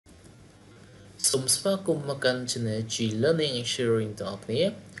សូមស្វាគមន៍មកកាន់ Channel G Learning and Sharing ទាំងអស់គ្នា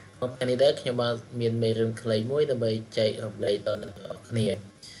ថ្ងៃនេះដែរខ្ញុំបានមានមេរៀនខ្លីមួយដើម្បីចែករំលែកដល់អ្នកទាំងអស់គ្នា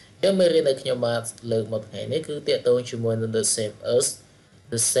យើងមេរៀនដែលខ្ញុំបានលើកមកថ្ងៃនេះគឺទាក់ទងជាមួយនឹង the same as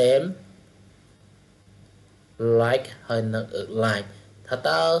the same like ហើយនិង like ថា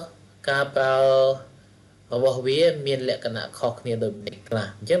តើការប្រើរបស់វាមានលក្ខណៈខុសគ្នាដោយមិនខ្លះ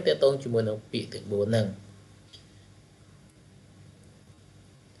អញ្ចឹងទាក់ទងជាមួយនឹងពាក្យទាំង4ហ្នឹង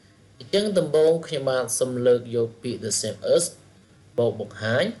អញ្ចឹងដំបូងខ្ញុំបានសំលើកយកពាក្យ the same as បូកបង្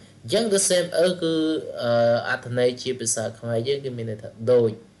ហាញអញ្ចឹង the same as គឺអត្ថន័យជាភាសាខ្មែរយើងគឺមានន័យថាដូ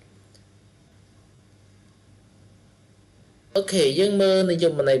ចអូខេយើងមើលនិយ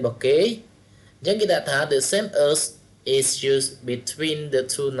មន័យរបស់គេអញ្ចឹងគេដាក់ថា the same as is used between the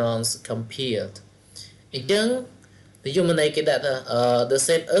two nouns compared អញ្ចឹងនិយមន័យគេដាក់ថាthe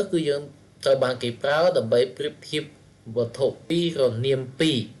same as គឺយើងត្រូវបានគេប្រើដើម្បីប្រៀបធៀបវត្ថុពីរឬនាម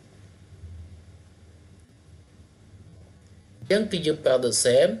ពីរអញ្ចឹងគឺយើងប្រើ the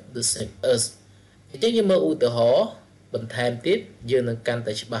same as អញ្ចឹងយើងមើលឧទាហរណ៍បន្ថែមទៀតយើងនឹងកាន់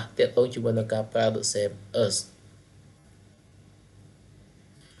តែច្បាស់ទាក់ទងជាមួយនឹងការប្រើ the same as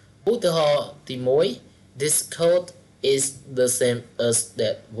ឧទាហរណ៍ទី1 this coat is the same as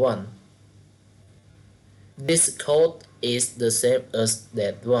that one this coat is the same as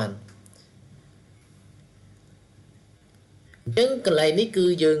that one អញ្ចឹងកន្លែងនេះគឺ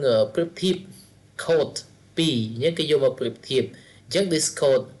យើងប្រៀបធៀប coat 2អញ្ចឹងគេយកមកប្រៀបធៀបអញ្ចឹង this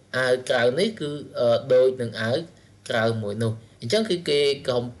coat អាវក្រៅនេះគឺដូចនឹងអាវក្រៅមួយនោះអញ្ចឹងគឺគេ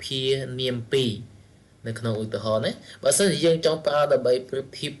កំភានាម2នៅក្នុងឧទាហរណ៍នេះបើសិនជាយើងចង់ប្រើដើម្បីប្រៀប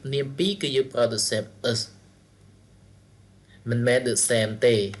ធៀបនាម2គឺយើងប្រើ the same as មិនមែន the same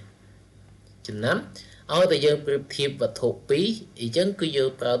ទេចំណាំឲ្យតែយើងប្រៀបធៀបវត្ថុ2អញ្ចឹងគឺយើង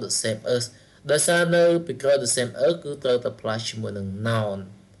ប្រើ the same as ដោយសារនៅពីក្រោយ the same as គឺត្រូវតែផ្លាស់ជាមួយនឹង noun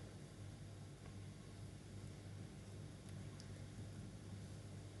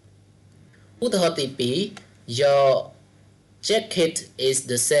ឧទាហរណ៍ទី2 your jacket is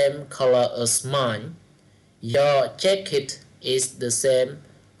the same color as mine your jacket is the same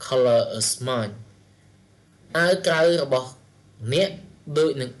color as mine អាវក្រៅរបស់អ្នកដូ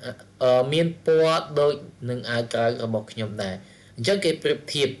ចនឹងមានពណ៌ដូចនឹងអាវក្រៅរបស់ខ្ញុំដែរអញ្ចឹងគេប្រៀប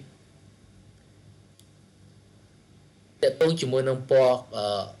ធៀបទាក់ទងជាមួយនឹងពណ៌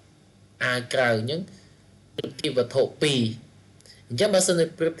អាវក្រៅអញ្ចឹងប្រៀបធៀបវត្ថុ2អញ្ចឹងបើសិនជា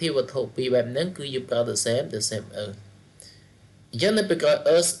ប្រៀបធៀបវត្ថុ2បែបហ្នឹងគឺយើងប្រើ the same as អញ្ចឹងនៅពេលក្រោយ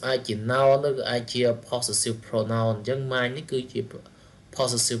as អាចជា noun ឬក៏អាចជា possessive pronoun អញ្ចឹង mine នេះគឺជា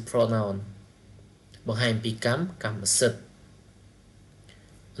possessive pronoun បង្ហាញពីកម្មសិទ្ធិ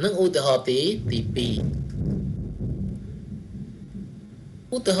នឹងឧទាហរណ៍ទី2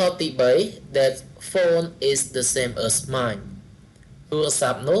ឧទាហរណ៍ទី3 that phone is the same as mine ទូរស័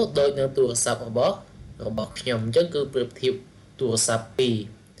ព្ទនោះដូចនឹងទូរស័ព្ទរបស់ខ្ញុំអញ្ចឹងគឺប្រៀបធៀបទូរស័ព្ទ2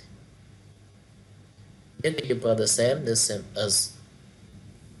អញ្ចឹងគេប្រើ the same as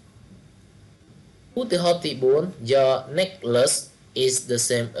ឧទាហរណ៍ទី4 your necklace is the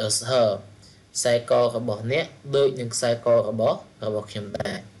same as her ខ្សែករបស់អ្នកដូចនឹងខ្សែករបស់ខ្ញុំ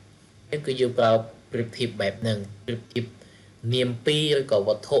ដែរអញ្ចឹងគឺយើងប្រើប្រៀបធៀបបែបហ្នឹងប្រៀបធៀបនាម2ឬក៏វ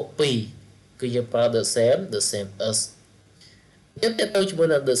ត្ថុ2គឺយើងប្រើ the same as អញ្ចឹងទៅជាមួយ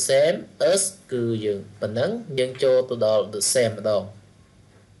នឹង the same as គឺយើងប៉ុណ្ណឹងយើងចូលទៅដល់ the same ម្ដង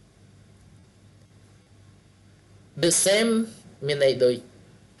the same មានន័យដូច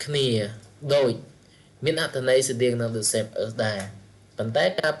គ្នាដូចមានអត្ថន័យស្តៀងនឹង the same as ដែរប៉ុន្តែ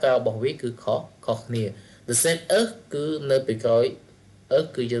ការប្រើរបស់វាគឺខុសគ្នា the same as គឺនៅពីក្រោយ as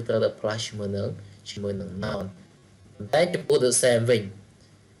គឺយើងត្រូវតែផ្លាស់ជាមួយនឹង noun ប៉ុន្តែចំពោះ the same វិញ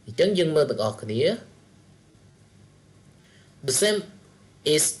អញ្ចឹងយើងមើលទាំងអស់គ្នា the same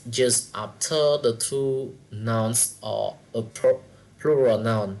is just after the two nouns or a plural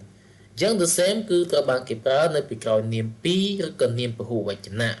noun អញ្ចឹង the same គឺត្រូវបានគេប្រើនៅពីក្រោយនាម2ឬក៏នាមពហុវច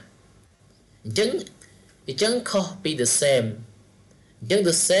នៈអញ្ចឹងខុសពី the same អញ្ចឹង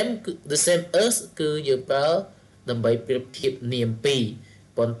the same as គឺយើងប្រើដើម្បីប្រៀបធៀបនាម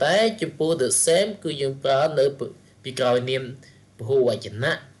2ប៉ុន្តែចំពោះ the same គឺយើងប្រើនៅពីក្រោយនាមពហុវច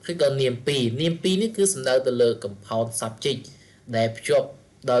នៈឬក៏នាម2នាម2នេះគឺសំដៅទៅលើ compound subject ដែលភ្ជាប់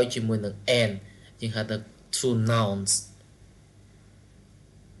ដោយជាមួយនឹង and យើងហៅថា two nouns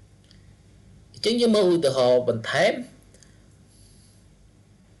អញ្ចឹងយើងមើលឧទាហរណ៍បន្ថែម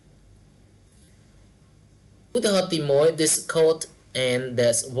ឧទាហរណ៍ទី1 this coat and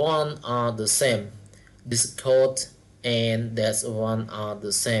that one are the same this coat and that one are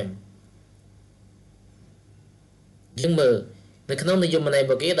the same យើងមើលនៅក្នុងនិយមន័យរ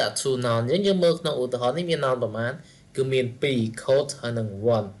បស់គេដាក់ two noun យើងមើលក្នុងឧទាហរណ៍នេះមាន noun ប្រមាណគឺមាន2 coat ហើយនិង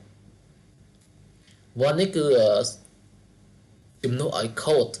one one នេះគឺជំនួសឲ្យ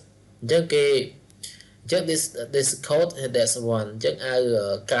code អញ្ចឹងគេអញ្ចឹង this code that's one អញ្ចឹងអាវ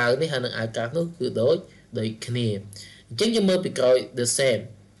កៅនេះហើយនឹងអាវកៅនោះគឺដូចគ្នាអញ្ចឹងយើងមើលពីក្រោយ the same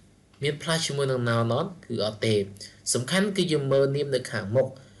មាន plus ជាមួយនឹង noun not គឺអត់ទេសំខាន់គឺយើងមើលនាមនៅខាងមុខ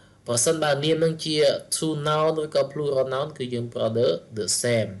បើសិនបើនាមនឹងជា to noun ឬក៏ plural noun គឺយើងប្រើ the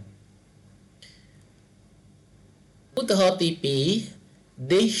same ឧទាហរណ៍ទី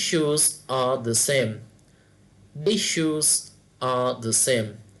2 these shoes are the same these shoes are the same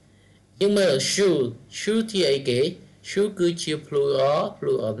យើងមើល shoe ជាអីគេ shoe គឺជា plural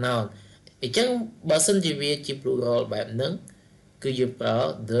noun អញ្ចឹងបើសិនជាវាជា plural បែបហ្នឹងគឺយើងប្រើ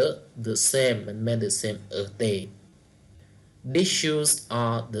the same មិនមែន the same ទេ these shoes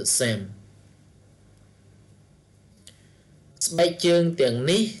are the same ស្បែកជើងទាំង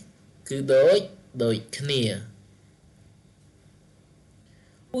នេះគឺដូចគ្នា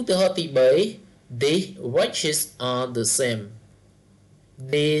ឧទាហរណ៍ទី3 these watches are the same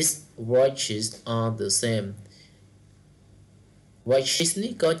these watches are the same watches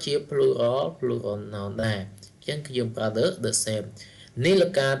នេះក៏ជា plural noun ដែរអញ្ចឹងគឺយើងប្រើ the same នាឡិ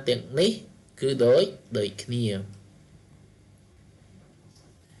កាទាំងនេះគឺដូចគ្នា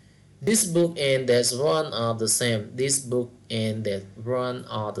this book and that one are the same this book and that one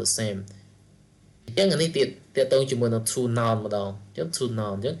are the same អញ្ចឹងនេះទៀតតើតើជាមួយនឹង two noun ម្ដងអញ្ចឹង two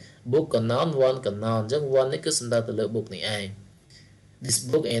noun អញ្ចឹង book ក៏ noun one ក៏ noun អញ្ចឹង one នេះគឺសំដៅទៅលើ book នេះឯង this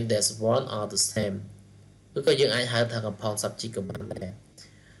book and that one are the same ឬក៏យើងអាចហៅថា compound subject ក៏បានដែរ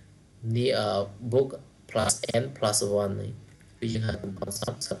នេះ book plus and plus one នេះគឺយើងហៅ compound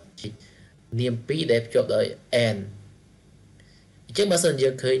subject នាមពីរដែលភ្ជាប់ដោយ and អញ្ចឹងបើសិនយើ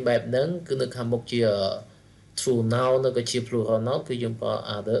ងឃើញបែបហ្នឹងគឺនៅខាងមុខជា true noun ឬក៏ជា plural noun គឺយើងប្រើ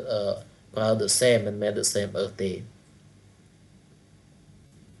other ប្រើ the same មិនមែន the same ទេ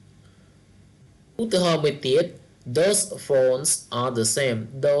ឧទាហរណ៍មួយទៀត those phones are the same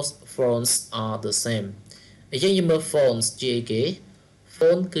those phones are the same អញ្ចឹងយើងមើល phones ជាអីគេ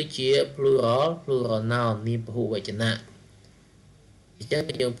phone គឺជា plural noun នាមពហុវចនៈអញ្ចឹង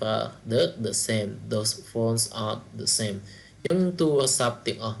យើងប្រើ the same those phones are the same អញ្ចឹងទូរស័ព្ទ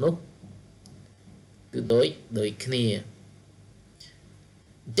ទាំងអស់នោះគឺដូចគ្នា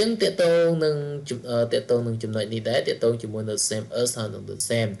អញ្ចឹងតកតងនឹងចំណុចនេះដែរតកតងជាមួយនឹង same as ហើយនឹង the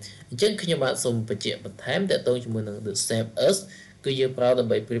same អញ្ចឹងខ្ញុំបាទសូមបញ្ជាក់បន្ថែមតកតងជាមួយនឹង the same as គឺយើងប្រើដើ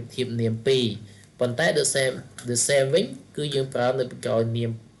ម្បីប្រៀបធៀបនាមពីរប៉ុន្តែ the same វិញគឺយើងប្រើនៅពីក្រោយនា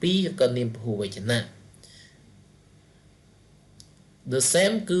មពីរឬក៏នាមពហុវចនៈ the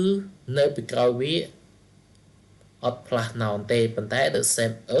same គឺនៅពីក្រោយវាអត់ plus noun ទេប៉ុន្តែ the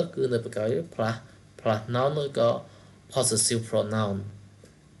same as គឺនៅពីក្រោយ plus noun ឬក៏ possessive pronoun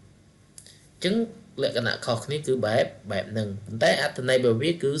អញ្ចឹងលក្ខណៈខុសគ្នាគឺបែបហ្នឹងប៉ុន្តែអត្ថន័យរបស់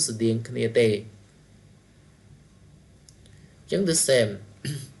វាគឺស្តៀងគ្នាទេអញ្ចឹង the same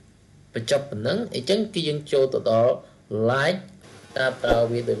បញ្ចប់ប៉ុណ្ណឹងអញ្ចឹងគឺយើងចូលទៅដល់ like តាមប្រើ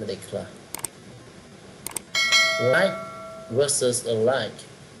វាដោយមិនដេចខ្លះ like versus alike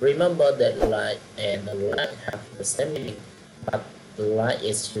remember that like and alike have the same meaning but like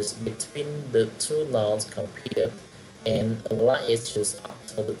is used between the two nouns compared and alike is used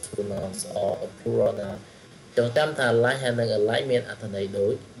after the two nouns or a plural noun ចងចាំថា like ហើយនិង alike មានអត្ថន័យដូ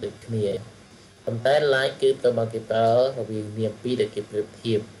ចគ្នាប៉ុន្តែ like គឺត្រូវបានគេប្រើរវាងនាមពីរដែលគេប្រៀប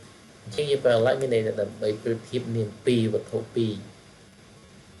ធៀបអញ្ចឹងយើងប្រើ like មានន័យថាដើម្បីប្រៀបធៀបនាមពីរវត្ថុពីរ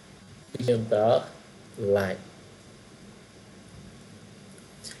យើងប្រើ like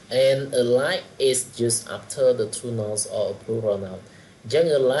and alike is used after the two nouns or a plural noun អញ្ចឹង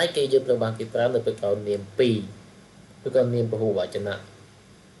alike គេយកត្រូវបានគេប្រើនៅពេលក្រោយនាមពីរឬក៏នាមពហុវចនៈ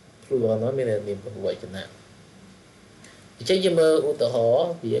plural noun មាននាមពហុវចនៈអញ្ចឹងយើងមើលឧទាហរណ៍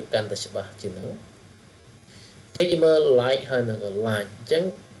វាកាន់តែច្បាស់ជាងនោះអញ្ចឹងយើងមើល like ហើយនឹង alike អញ្ចឹង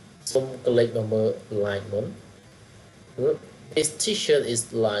សូមកលេចមកមើល like មុន this t-shirt is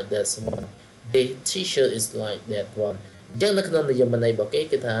like that one this t-shirt is like that one អញ្ចឹងនៅក្នុងនិយមន័យរបស់គេ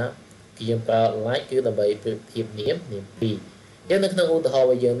គឺថាគេយើងប្រើ like គឺដើម្បីប្រៀបធៀបនាមពីរអញ្ចឹងនៅក្នុងឧទាហរណ៍រ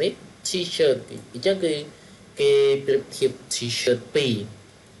បស់យើងនេះ t-shirt អញ្ចឹងគឺគេប្រៀបធៀប t-shirt ពីរ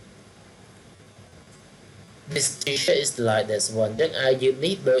this t-shirt is like that one អញ្ចឹងអាវយឺត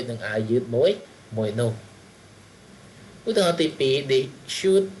នេះដូចនឹងអាវយឺតមួយនោះឧទាហរណ៍ទី2 the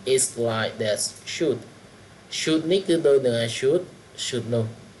shoot is like that shoot នេះគឺដូចនឹងអា shoot នោះ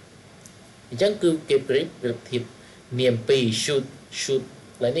អញ្ចឹងគឺគេប្រៀបធៀបនាមពីរ shoot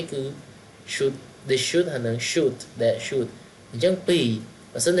ឡើយនេះគឺ shoot the shoot ហើយនឹង shoot that shoot អញ្ចឹងពីរ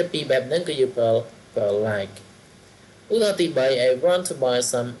បើសិនជាពីរបែបហ្នឹងគឺយើងប្រើ like ឧទាហរណ៍ទី3 I want to buy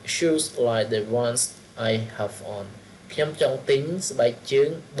some shoes like the ones I have on ខ្ញុំចង់ទិញស្បែកជើង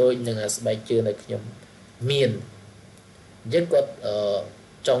ដូចនឹងស្បែកជើងដែលខ្ញុំមានអញ្ចឹងគាត់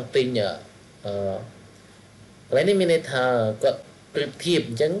ចង់ទិញកន្លែងនេះមានន័យថាគាត់ប្រៀបធៀប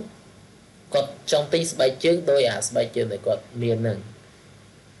អញ្ចឹងគាត់ចង់ទិញស្បែកជើងដោយស្បែកជើងដែលគាត់មានហ្នឹង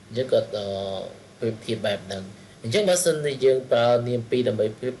អញ្ចឹងគាត់ប្រៀបធៀបបែបហ្នឹងអញ្ចឹងបើសិនជាយើងប្រើនាមពីរដើម្បី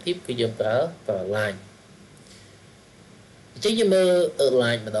ប្រៀបធៀបគឺយើងប្រើ like អញ្ចឹងយើងមើល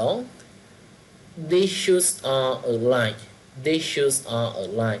like ម្ដង these shoes are alike these shoes are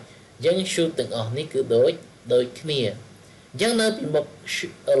alike អញ្ចឹង shoes ទាំងអស់នេះគឺដូចគ្នាអញ្ចឹងនៅពីមុខ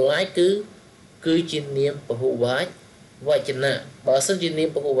alike គឺជានាមពហុវចនៈបើសិនជានាម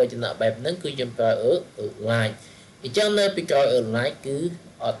ពហុវចនៈបែបហ្នឹងគឺយើងប្រើ alike អញ្ចឹងនៅពីក្រោយ alike គឺ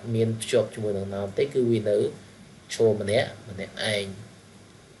អត់មានភ្ជាប់ជាមួយនឹង noun ទេគឺវានៅឈរម្នាក់ឯង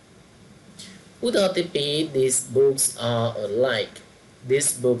ឧទាហរណ៍ទី2 these books are alike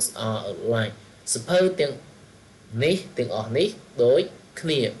these books are alike សៀវភៅទាំងនេះទាំងអស់នេះដូចគ្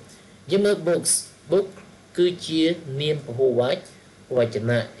នាយើងមើល books book គឺជានាមពហុវច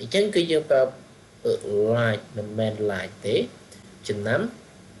នៈអញ្ចឹងគឺយើងប្រើ like មិនមែន like ទេចំណាំ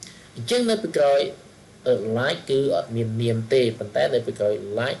អញ្ចឹងនៅពីក្រោយ like គឺអត់មាននាមទេប៉ុន្តែនៅពីក្រោយ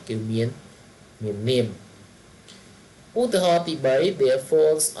like គឺមាននាមឧទាហរណ៍ទី3 their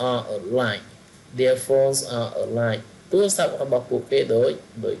phones are alike their phones are alike ទូរស័ព្ទរបស់ពួកគេដូច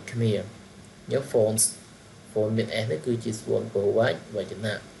គ្នាញ៉ឹង phones phone មាន s នេះគឺជា phone ពហុវច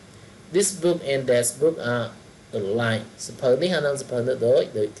នៈ this book and that book are alike សៀវភៅនេះហើយនិងសៀវភៅនោះដូ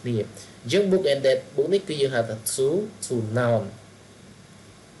ចគ្នាអញ្ចឹង book and that book នេះគឺយើងហៅថា to noun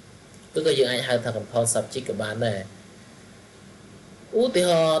ឬក៏យើងអាចហៅថា compound subject ក៏បានដែរឧទា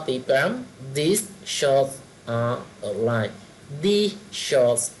ហរណ៍ទី5 these shorts are alike these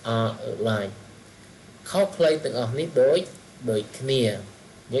shorts are alike ខោខ្លីទាំងអស់នេះដូចគ្នា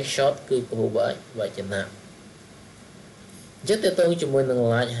យើង short គឺពហុវចនៈអញ្ចឹងតើតើជាមួយនឹង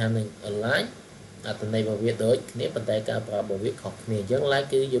like ហើយនឹង alike អត្ថន័យរបស់វាដូចគ្នាប៉ុន្តែការប្រើរបស់វាខុសគ្នាអញ្ចឹង like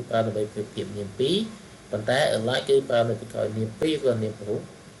គឺយើងប្រើដើម្បីប្រៀបធៀបនាមពីរប៉ុន្តែ alike គឺប្រើនៅពីក្រោយនាមពីរឬនាមពហុ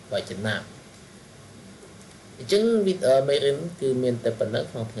វចនៈអញ្ចឹងវីដេអូមេរៀនគឺមានតែប៉ុណ្ណឹង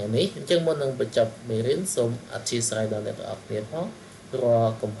ក្នុងថ្ងៃនេះអញ្ចឹងមុននឹងបញ្ចប់មេរៀនសូមអធិស្ឋានដល់អ្នកទាំងអស់គ្នាផងរា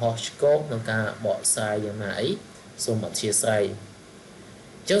ល់កំហុសឆ្គងក្នុងការបកស្រាយយ៉ាងណាអីសូមអធិស្ឋាន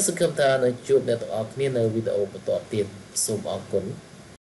អញ្ចឹងសង្ឃឹមថានឹងជួបអ្នកទាំងអស់គ្នានៅវីដេអូបន្តទៀតសូមអរគុណ